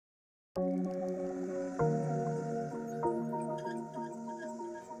we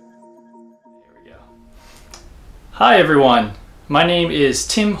go. Hi everyone, my name is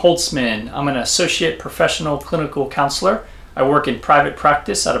Tim Holtzman. I'm an associate professional clinical counselor. I work in private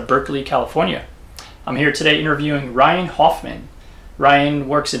practice out of Berkeley, California. I'm here today interviewing Ryan Hoffman. Ryan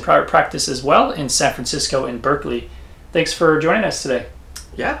works in private practice as well in San Francisco and Berkeley. Thanks for joining us today.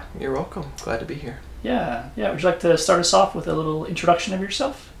 Yeah, you're welcome. Glad to be here. Yeah. Would you like to start us off with a little introduction of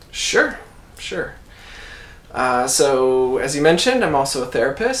yourself? Sure. So, as you mentioned, I'm also a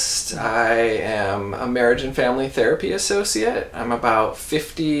therapist. I am a marriage and family therapy associate. I'm about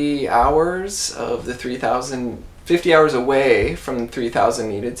 50 hours of the 50 hours away from 3,000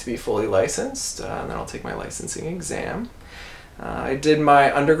 needed to be fully licensed, and then I'll take my licensing exam. I did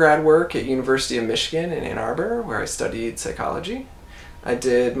my undergrad work at University of Michigan in Ann Arbor, where I studied psychology. I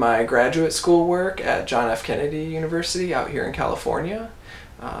did my graduate school work at John F. Kennedy University out here in California,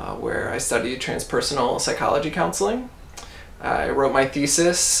 where I studied transpersonal psychology counseling. I wrote my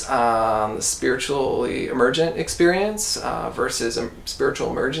thesis on the spiritually emergent experience versus spiritual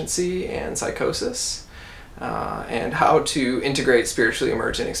emergency and psychosis, and how to integrate spiritually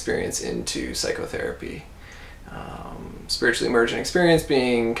emergent experience into psychotherapy. Spiritually emergent experience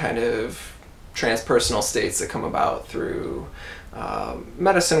being kind of transpersonal states that come about through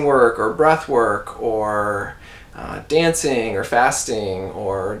medicine work or breath work or dancing or fasting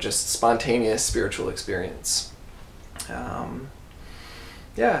or just spontaneous spiritual experience. I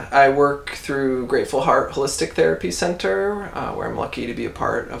work through Grateful Heart Holistic Therapy Center, where I'm lucky to be a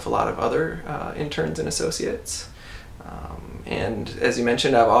part of a lot of other interns and associates. And as you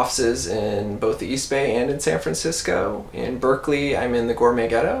mentioned, I have offices in both the East Bay and in San Francisco. In Berkeley, I'm in the Gourmet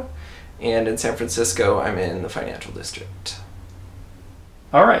Ghetto, and in San Francisco, I'm in the Financial District.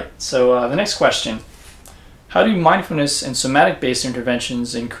 All right, so the next question. How do mindfulness and somatic-based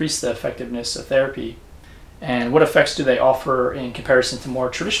interventions increase the effectiveness of therapy? And what effects do they offer in comparison to more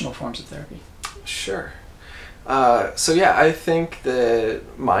traditional forms of therapy? Sure. I think that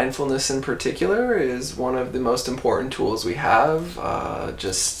mindfulness in particular is one of the most important tools we have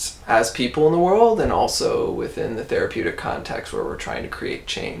just as people in the world and also within the therapeutic context where we're trying to create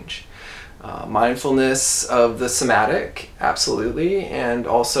change. Mindfulness of the somatic, absolutely, and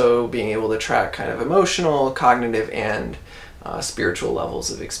also being able to track kind of emotional, cognitive, and spiritual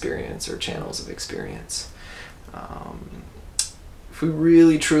levels of experience or channels of experience. If we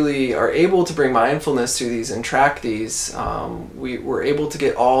really truly are able to bring mindfulness to these and track these, we're able to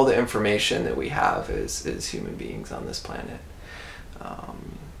get all the information that we have as human beings on this planet.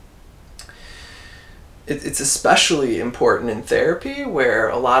 It's especially important in therapy where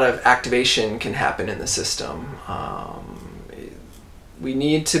a lot of activation can happen in the system. We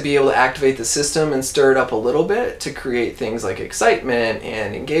need to be able to activate the system and stir it up a little bit to create things like excitement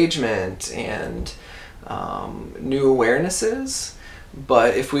and engagement and new awarenesses.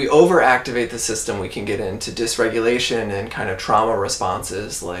 But if we overactivate the system, we can get into dysregulation and kind of trauma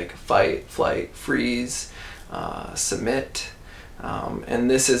responses like fight, flight, freeze, submit.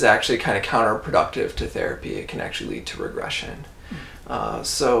 And this is actually kind of counterproductive to therapy. It can actually lead to regression.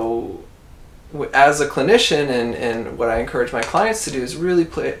 So as a clinician, and what I encourage my clients to do is really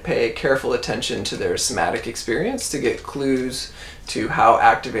pay careful attention to their somatic experience to get clues to how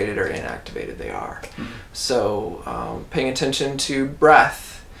activated or inactivated they are. So paying attention to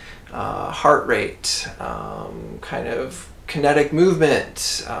breath, heart rate, kind of kinetic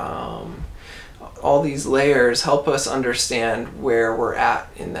movement, all these layers help us understand where we're at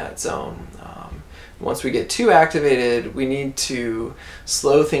in that zone. Once we get too activated, we need to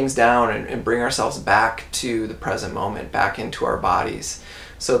slow things down and bring ourselves back to the present moment, back into our bodies,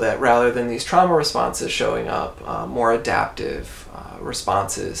 so that rather than these trauma responses showing up, more adaptive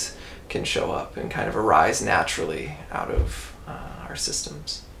responses can show up and kind of arise naturally out of our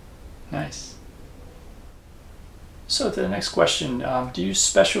systems. Nice. So to the next question, do you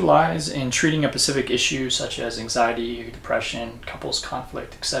specialize in treating a specific issue such as anxiety, depression, couples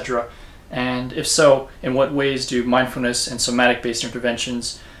conflict, etc.? And if so, in what ways do mindfulness and somatic-based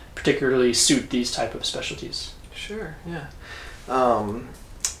interventions particularly suit these type of specialties? Sure, yeah.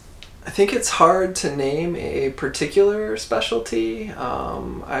 I think it's hard to name a particular specialty.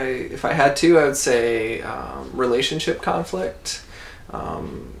 If I had to, I would say relationship conflict.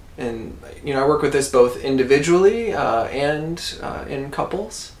 And I work with this both individually and in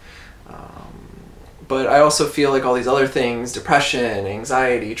couples. But I also feel like all these other things, depression,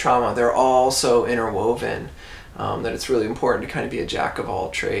 anxiety, trauma, they're all so interwoven that it's really important to kind of be a jack of all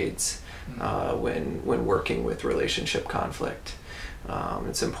trades when working with relationship conflict.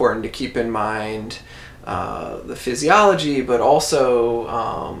 It's important to keep in mind the physiology, but also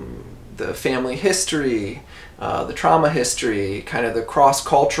the family history, the trauma history, kind of the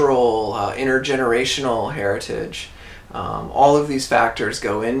cross-cultural, intergenerational heritage. All of these factors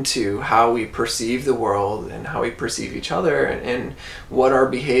go into how we perceive the world and how we perceive each other, and what our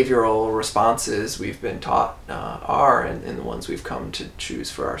behavioral responses we've been taught are, and the ones we've come to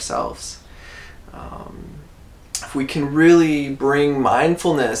choose for ourselves. If we can really bring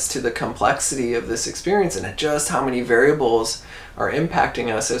mindfulness to the complexity of this experience and just how many variables are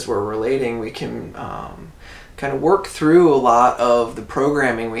impacting us as we're relating, we can kind of work through a lot of the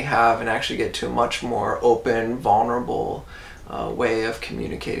programming we have and actually get to a much more open, vulnerable way of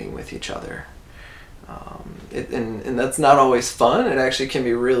communicating with each other. And that's not always fun. It actually can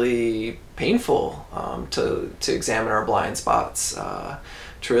be really painful to examine our blind spots,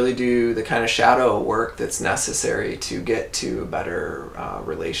 to really do the kind of shadow work that's necessary to get to better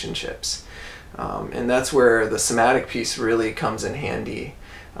relationships. And that's where the somatic piece really comes in handy,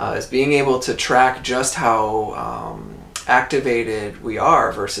 is being able to track just how activated we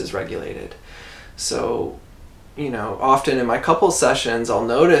are versus regulated. So, often in my couples sessions, I'll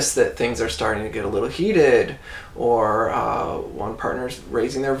notice that things are starting to get a little heated, or one partner's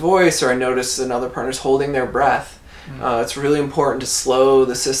raising their voice, or I notice another partner's holding their breath. It's really important to slow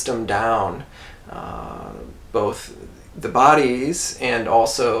the system down, both the bodies and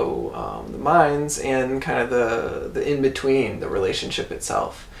also the minds, and kind of the in-between, the relationship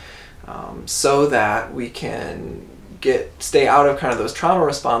itself, so that we can stay out of kind of those trauma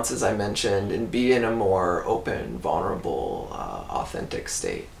responses I mentioned and be in a more open, vulnerable, authentic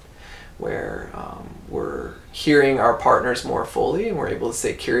state where we're hearing our partners more fully, and we're able to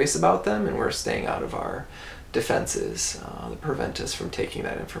stay curious about them, and we're staying out of our defenses that prevent us from taking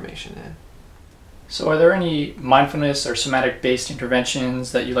that information in. So are there any mindfulness or somatic-based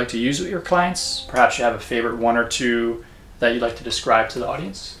interventions that you like to use with your clients? Perhaps you have a favorite one or two that you'd like to describe to the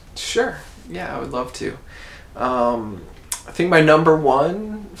audience? Sure. Yeah, I would love to. I think my number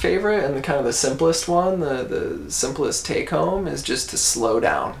one favorite, and the simplest one, the simplest take-home, is just to slow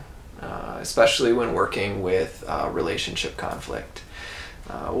down, especially when working with relationship conflict.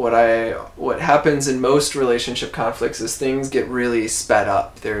 What happens in most relationship conflicts is things get really sped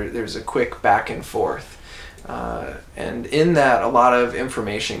up. There's a quick back and forth, and in that, a lot of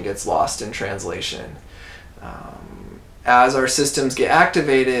information gets lost in translation. As our systems get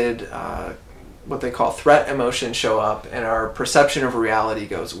activated, what they call threat emotions show up, and our perception of reality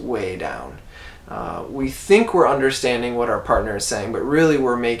goes way down. We think we're understanding what our partner is saying, but really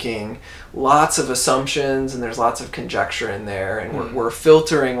we're making lots of assumptions, and there's lots of conjecture in there, and we're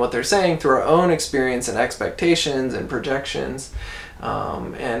filtering what they're saying through our own experience and expectations and projections,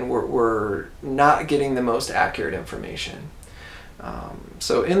 and we're not getting the most accurate information.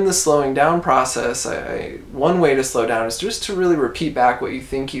 So in the slowing down process, one way to slow down is just to really repeat back what you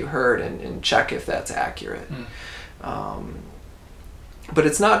think you heard and check if that's accurate. But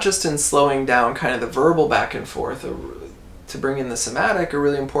it's not just in slowing down kind of the verbal back and forth. To bring in the somatic, a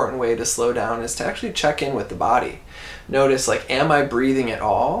really important way to slow down is to actually check in with the body. Notice, am I breathing at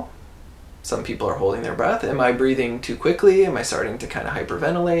all? Some people are holding their breath. Am I breathing too quickly? Am I starting to kind of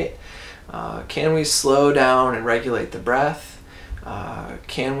hyperventilate? Can we slow down and regulate the breath?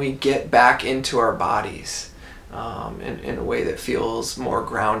 Can we get back into our bodies in a way that feels more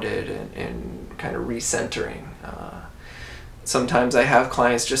grounded and kind of recentering? Sometimes I have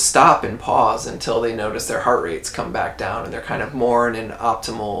clients just stop and pause until they notice their heart rates come back down, and they're kind of more in an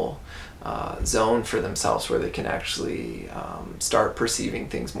optimal zone for themselves, where they can actually start perceiving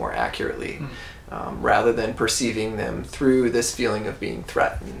things more accurately, rather than perceiving them through this feeling of being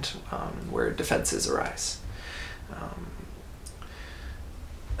threatened, where defenses arise.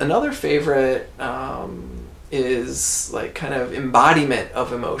 Another favorite is kind of embodiment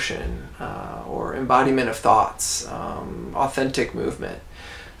of emotion, or embodiment of thoughts, authentic movement.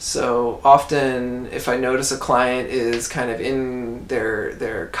 So often, if I notice a client is kind of in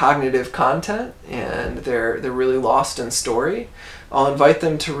their cognitive content and they're really lost in story, I'll invite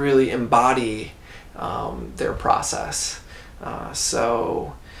them to really embody their process.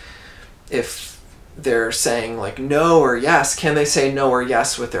 So if they're saying no or yes, can they say no or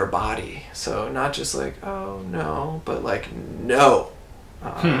yes with their body? So not just oh no, but no.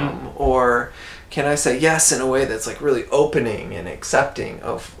 Or can I say yes in a way that's really opening and accepting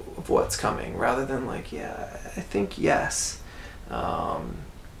of what's coming, rather than yeah, I think yes. And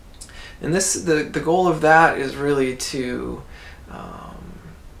the goal of that is really to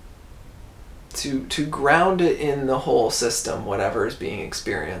to ground it in the whole system, whatever is being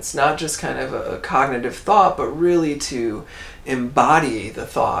experienced, not just kind of a cognitive thought, but really to embody the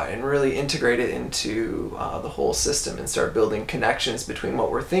thought and really integrate it into the whole system and start building connections between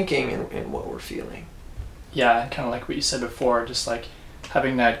what we're thinking and what we're feeling. Yeah, kind of like what you said before, just like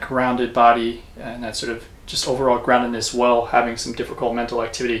having that grounded body and that sort of just overall groundedness while having some difficult mental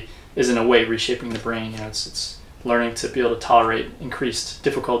activity is in a way reshaping the brain. You know, it's learning to be able to tolerate increased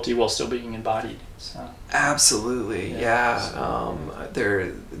difficulty while still being embodied. So. Absolutely, yeah.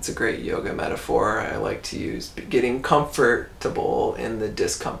 It's a great yoga metaphor I like to use, getting comfortable in the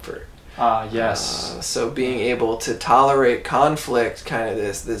discomfort. Yes. So being able to tolerate conflict, kind of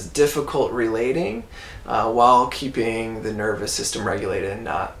this difficult relating, while keeping the nervous system regulated and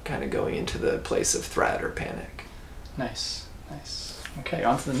not kind of going into the place of threat or panic. Nice, nice. Okay,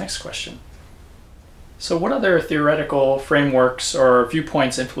 on to the next question. So what other theoretical frameworks or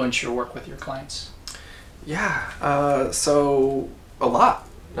viewpoints influence your work with your clients? Yeah, so a lot.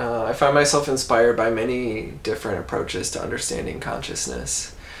 I find myself inspired by many different approaches to understanding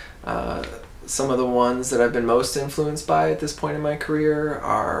consciousness. Some of the ones that I've been most influenced by at this point in my career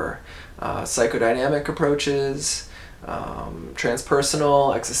are psychodynamic approaches,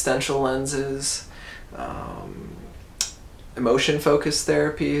 transpersonal, existential lenses. Emotion-focused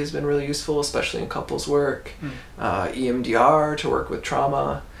therapy has been really useful, especially in couples work. EMDR to work with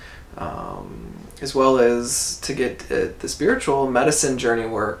trauma, as well as to get at the spiritual medicine journey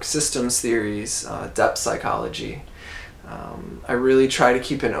work, systems theories, depth psychology. I really try to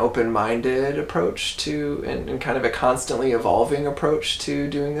keep an open-minded approach to, and kind of a constantly evolving approach to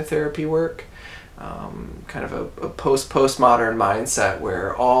doing the therapy work. Kind of a postmodern mindset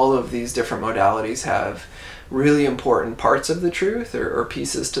where all of these different modalities have really important parts of the truth or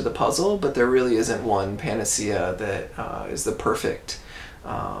pieces to the puzzle, but there really isn't one panacea that is the perfect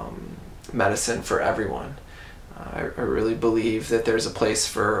medicine for everyone. I really believe that there's a place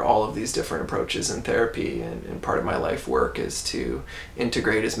for all of these different approaches in therapy, and part of my life work is to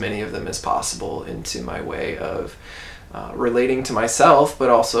integrate as many of them as possible into my way of relating to myself, but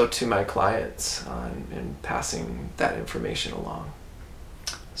also to my clients, and passing that information along.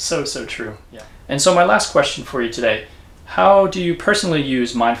 So true. Yeah. And so my last question for you today, how do you personally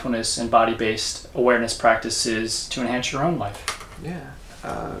use mindfulness and body-based awareness practices to enhance your own life? Yeah,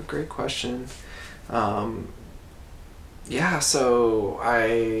 great question. Yeah, so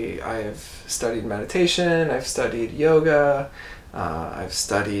I've studied meditation, I've studied yoga, I've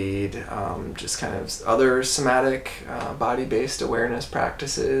studied just kind of other somatic body-based awareness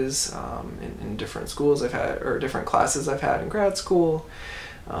practices in different schools I've had, or different classes I've had in grad school.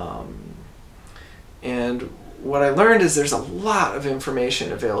 And what I learned is there's a lot of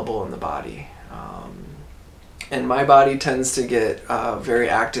information available in the body. And my body tends to get very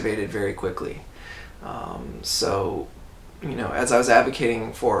activated very quickly. So, you know, as I was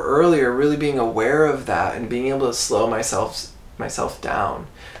advocating for earlier, really being aware of that and being able to slow myself down.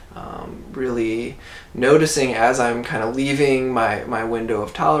 Really noticing as I'm kind of leaving my window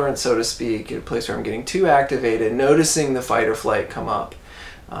of tolerance, so to speak, at a place where I'm getting too activated, noticing the fight or flight come up.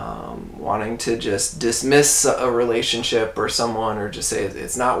 Wanting to just dismiss a relationship or someone, or just say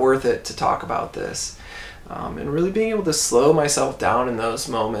it's not worth it to talk about this. And really being able to slow myself down in those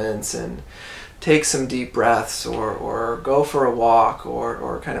moments and take some deep breaths, or go for a walk,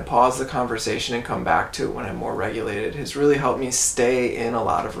 or kind of pause the conversation and come back to it when I'm more regulated has really helped me stay in a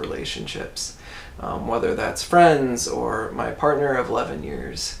lot of relationships, whether that's friends or my partner of 11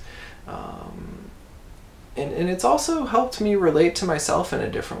 years. And it's also helped me relate to myself in a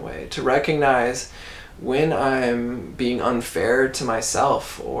different way, to recognize when I'm being unfair to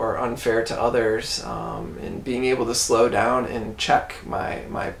myself or unfair to others, and being able to slow down and check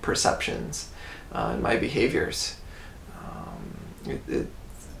my perceptions and my behaviors.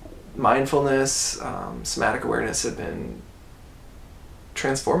 Mindfulness, somatic awareness have been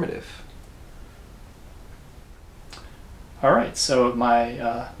transformative. All right, so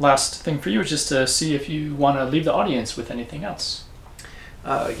my last thing for you is just to see if you want to leave the audience with anything else.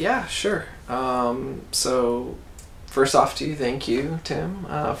 Yeah, sure. So first off to you, thank you, Tim,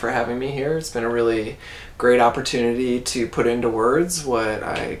 for having me here. It's been a really great opportunity to put into words what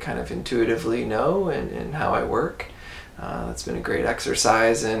I kind of intuitively know and how I work. It's been a great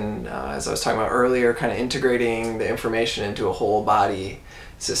exercise, and as I was talking about earlier, kind of integrating the information into a whole body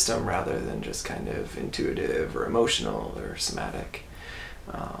system rather than just kind of intuitive or emotional or somatic.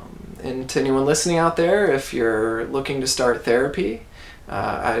 And to anyone listening out there, if you're looking to start therapy,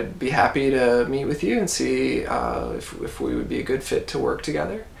 I'd be happy to meet with you and see if we would be a good fit to work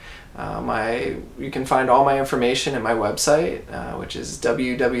together. You can find all my information at my website, which is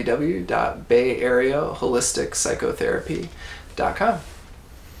www.bayareaholisticpsychotherapy.com.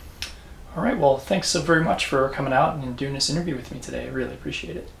 All right, well, thanks so very much for coming out and doing this interview with me today. I really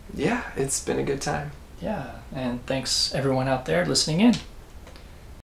appreciate it. Yeah, it's been a good time. Yeah, and thanks everyone out there listening in.